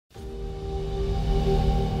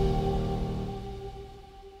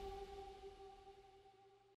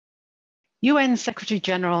UN Secretary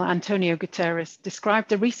General Antonio Guterres described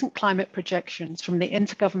the recent climate projections from the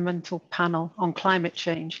Intergovernmental Panel on Climate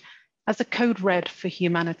Change as a code red for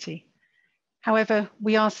humanity. However,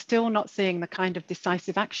 we are still not seeing the kind of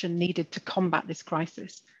decisive action needed to combat this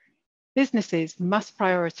crisis. Businesses must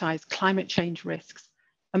prioritize climate change risks,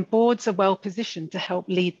 and boards are well positioned to help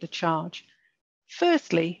lead the charge.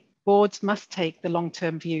 Firstly, boards must take the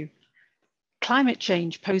long-term view. Climate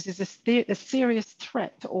change poses a serious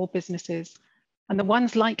threat to all businesses, and the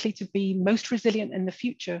ones likely to be most resilient in the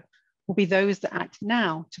future will be those that act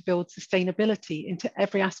now to build sustainability into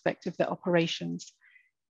every aspect of their operations.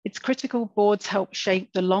 It's critical boards help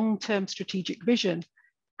shape the long-term strategic vision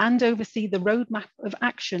and oversee the roadmap of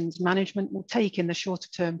actions management will take in the shorter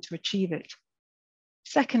term to achieve it.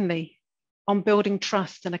 Secondly, on building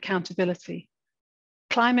trust and accountability.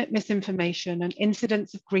 Climate misinformation and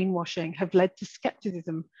incidents of greenwashing have led to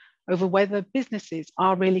skepticism over whether businesses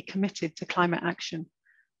are really committed to climate action.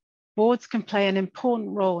 Boards can play an important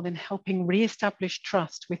role in helping re-establish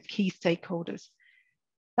trust with key stakeholders.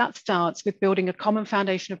 That starts with building a common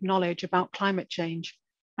foundation of knowledge about climate change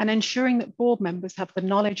and ensuring that board members have the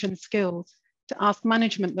knowledge and skills to ask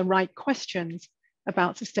management the right questions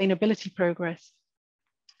about sustainability progress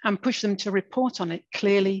and push them to report on it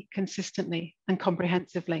clearly, consistently, and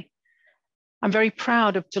comprehensively. I'm very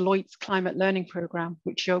proud of Deloitte's climate learning program,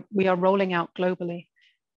 which we are rolling out globally.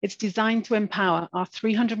 It's designed to empower our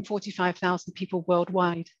 345,000 people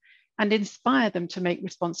worldwide and inspire them to make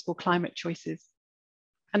responsible climate choices.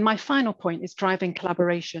 And my final point is driving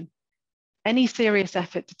collaboration. Any serious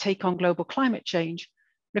effort to take on global climate change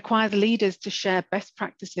requires leaders to share best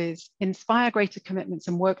practices, inspire greater commitments,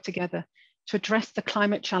 and work together to address the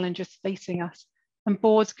climate challenges facing us, and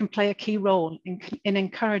boards can play a key role in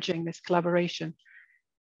encouraging this collaboration.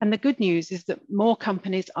 And the good news is that more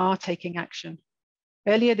companies are taking action.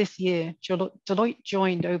 Earlier this year, Deloitte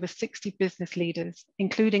joined over 60 business leaders,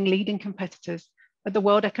 including leading competitors, at the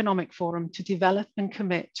World Economic Forum to develop and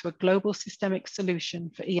commit to a global systemic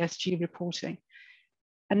solution for ESG reporting.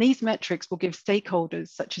 And these metrics will give stakeholders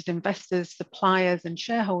such as investors, suppliers, and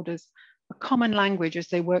shareholders a common language as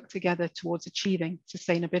they work together towards achieving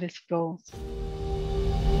sustainability goals.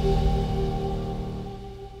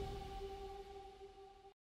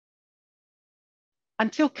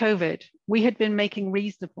 Until COVID, we had been making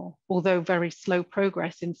reasonable, although very slow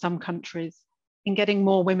progress in some countries in getting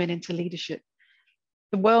more women into leadership.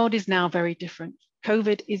 The world is now very different.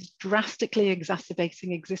 COVID is drastically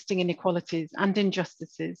exacerbating existing inequalities and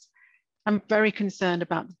injustices. I'm very concerned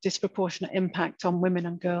about the disproportionate impact on women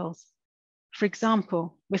and girls. For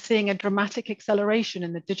example, we're seeing a dramatic acceleration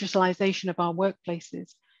in the digitalization of our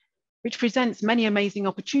workplaces, which presents many amazing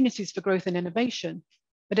opportunities for growth and innovation,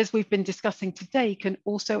 but as we've been discussing today, can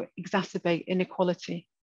also exacerbate inequality.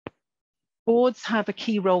 Boards have a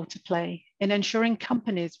key role to play in ensuring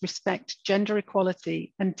companies respect gender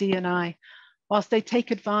equality and D&I, whilst they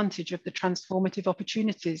take advantage of the transformative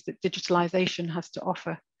opportunities that digitalization has to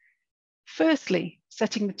offer. Firstly,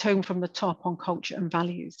 setting the tone from the top on culture and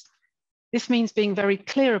values. This means being very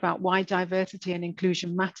clear about why diversity and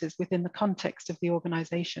inclusion matters within the context of the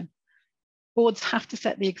organization. Boards have to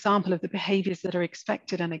set the example of the behaviors that are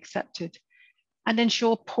expected and accepted, and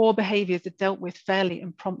ensure poor behaviors are dealt with fairly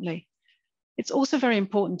and promptly. It's also very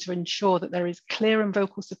important to ensure that there is clear and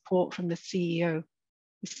vocal support from the CEO.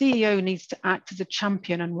 The CEO needs to act as a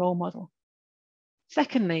champion and role model.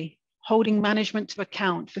 Secondly, holding management to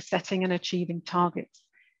account for setting and achieving targets.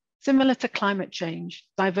 Similar to climate change,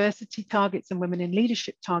 diversity targets and women in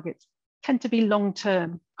leadership targets tend to be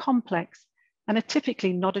long-term, complex, and are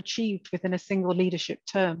typically not achieved within a single leadership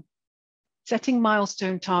term. Setting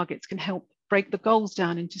milestone targets can help break the goals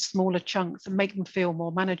down into smaller chunks and make them feel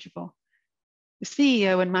more manageable. The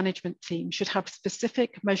CEO and management team should have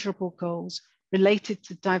specific measurable goals related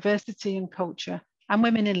to diversity and culture and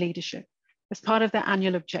women in leadership as part of their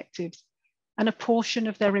annual objectives, and a portion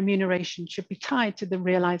of their remuneration should be tied to the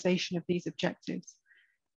realization of these objectives.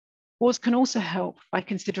 Boards can also help by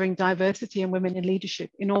considering diversity and women in leadership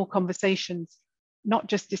in all conversations, not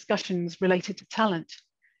just discussions related to talent.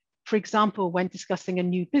 For example, when discussing a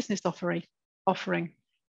new business offering,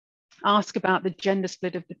 ask about the gender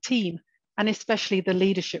split of the team, and especially the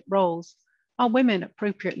leadership roles. Are women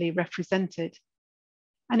appropriately represented?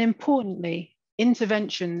 And importantly,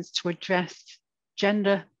 interventions to address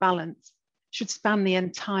gender balance should span the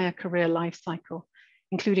entire career life cycle,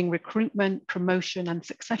 including recruitment, promotion, and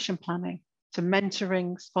succession planning, to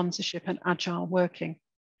mentoring, sponsorship, and agile working.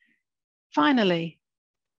 Finally,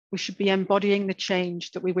 we should be embodying the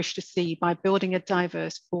change that we wish to see by building a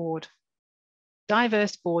diverse board.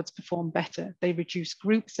 diverse boards perform better. They reduce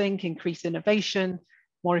groupthink, increase innovation,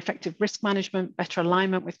 more effective risk management, better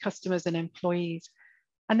alignment with customers and employees.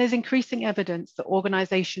 And there's increasing evidence that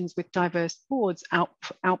organizations with diverse boards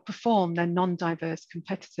outperform their non-diverse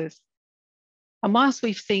competitors. And whilst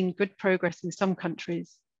we've seen good progress in some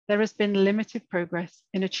countries, there has been limited progress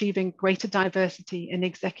in achieving greater diversity in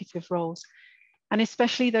executive roles, and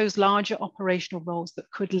especially those larger operational roles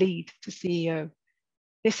that could lead to CEO.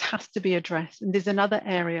 This has to be addressed, and there's another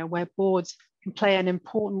area where boards can play an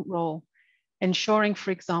important role, ensuring,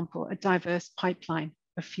 for example, a diverse pipeline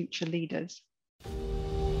of future leaders.